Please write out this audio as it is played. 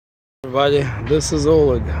everybody, this is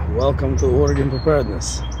Oleg. Welcome to Oregon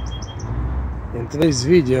Preparedness. In today's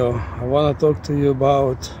video I want to talk to you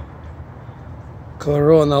about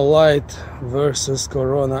Corona Light versus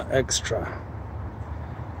Corona Extra.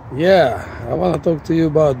 I want to talk to you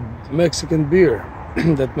about Mexican beer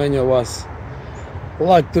that many of us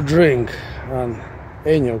like to drink on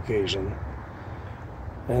any occasion,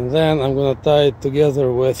 and then I'm gonna tie it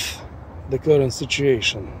together with the current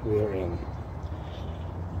situation we are in.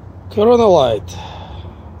 Corona Light,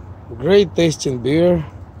 great tasting beer,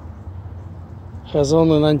 has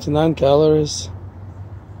only 99 calories,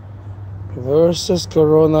 versus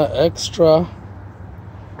Corona Extra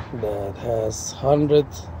that has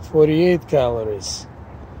 148 calories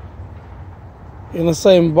in the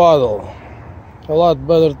same bottle. A lot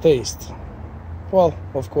better taste. Well,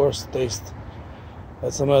 of course, taste,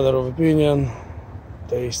 that's a matter of opinion.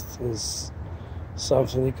 Taste is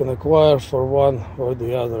something you can acquire for one or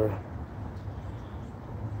the other.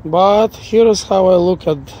 But here is how I look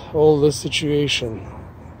at all this situation.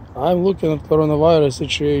 I'm looking at coronavirus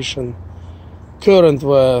situation, current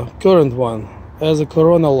one, as a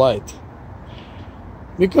Corona Light,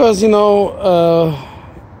 because the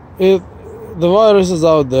virus is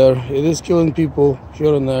out there. It is killing people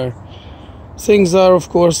here and there. Things are, of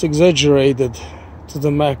course, exaggerated to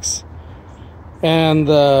the max, and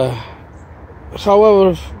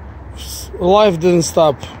however, life didn't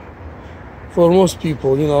stop for most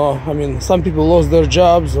people. I mean, some people lost their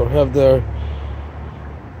jobs or have their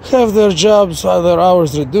jobs, their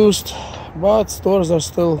hours reduced, but stores are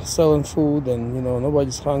still selling food, and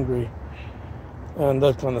nobody's hungry and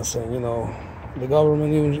that kind of thing. The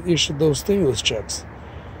government even issued those stimulus checks,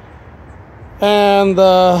 and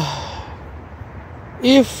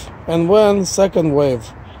if and when second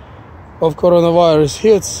wave of coronavirus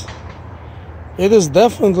hits, it is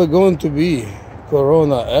definitely going to be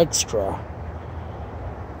Corona Extra,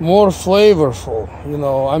 more flavorful.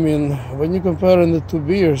 I mean, when you compare the two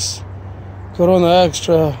beers, Corona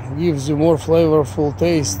Extra gives you more flavorful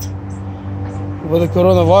taste. With the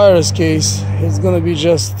coronavirus case, it's gonna be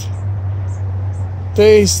just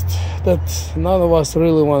taste that none of us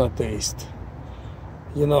really want to taste.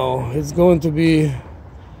 It's going to be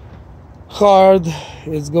hard.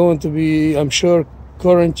 It's going to be, I'm sure,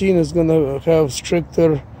 quarantine is going to have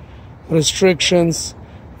stricter restrictions.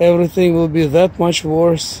 Everything will be that much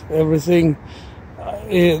worse. Everything,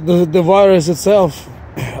 the virus itself,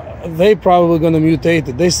 they probably going to mutate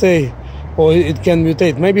it. They say, it can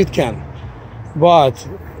mutate. Maybe it can, but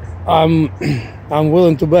I'm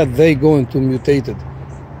willing to bet they going to mutate it.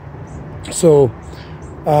 So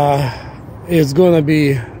it's going to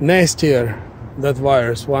be nastier, that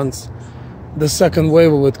virus, once the second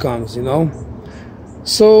wave of it comes.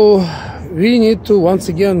 So we need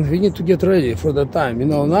to get ready for that time.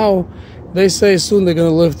 Now they say soon they're going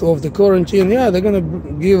to lift off the quarantine. They're going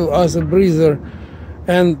to give us a breather,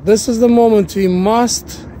 and this is the moment we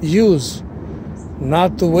must use,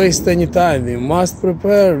 not to waste any time. We must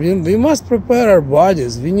prepare. We must prepare our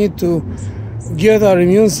bodies. We need to get our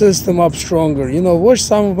immune system up stronger. Watch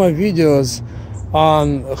some of my videos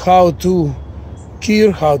on how to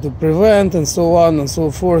cure, how to prevent, and so on and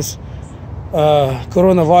so forth,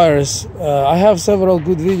 coronavirus. I have several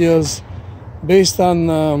good videos based on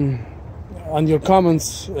your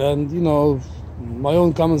comments, and my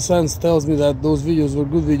own common sense tells me that those videos were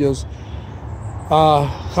good videos.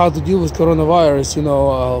 How to deal with coronavirus.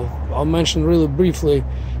 I'll mention really briefly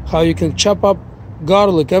how you can chop up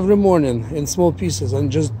garlic every morning in small pieces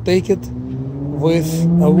and just take it with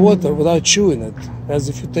water without chewing it, as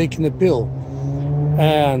if you're taking a pill,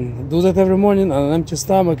 and do that every morning on an empty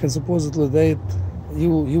stomach, and supposedly you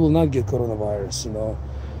will not get coronavirus.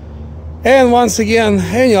 And once again,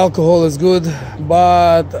 any alcohol is good,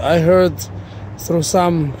 but I heard through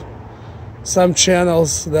some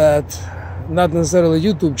channels, that not necessarily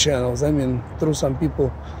YouTube channels, I mean through some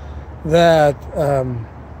people, that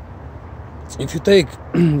if you take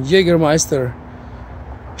Jägermeister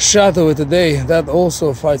shot of it a day, that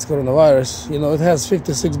also fights coronavirus. It has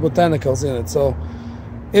 56 botanicals in it, so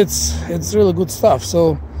it's really good stuff.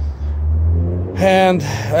 So, and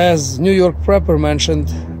as New York Prepper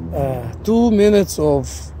mentioned, 2 minutes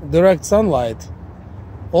of direct sunlight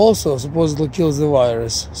also supposedly kills the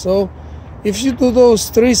virus. So if you do those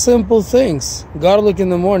three simple things, garlic in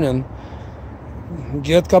the morning,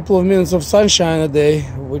 get a couple of minutes of sunshine a day,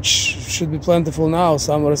 which should be plentiful now,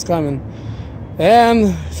 summer is coming,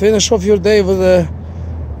 and finish off your day with a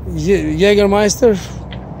Jägermeister,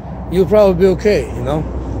 you'll probably be okay.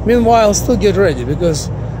 Meanwhile, still get ready, because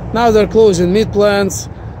now they're closing meat plants.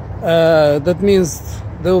 That means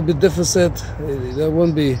there will be deficit. There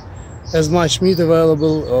won't be as much meat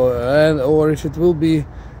available, or if it will be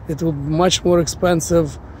much more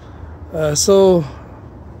expensive. So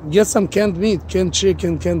get some canned meat, canned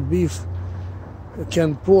chicken, canned beef,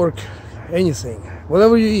 canned pork, anything,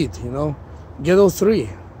 whatever you eat, you know, get all three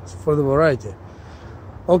for the variety.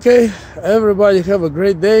 Okay, everybody have a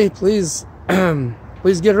great day. Please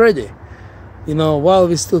please get ready, you know, while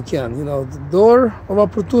we still can. You know, the door of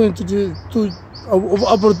opportunity to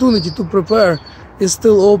prepare is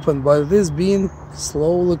still open, but it is being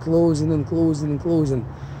slowly closing and closing and closing.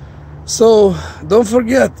 So don't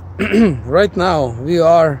forget, right now we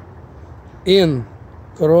are in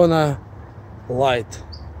Corona Light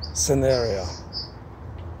scenario,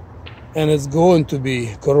 and it's going to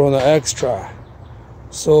be Corona Extra.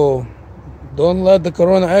 So don't let the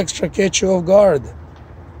Corona Extra catch you off guard.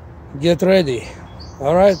 Get ready.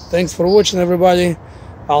 All right, thanks for watching, everybody.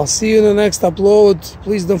 I'll see you in the next upload.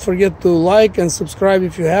 Please don't forget to like and subscribe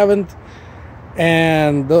if you haven't,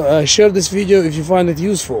 and share this video if you find it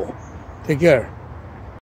useful. Take care.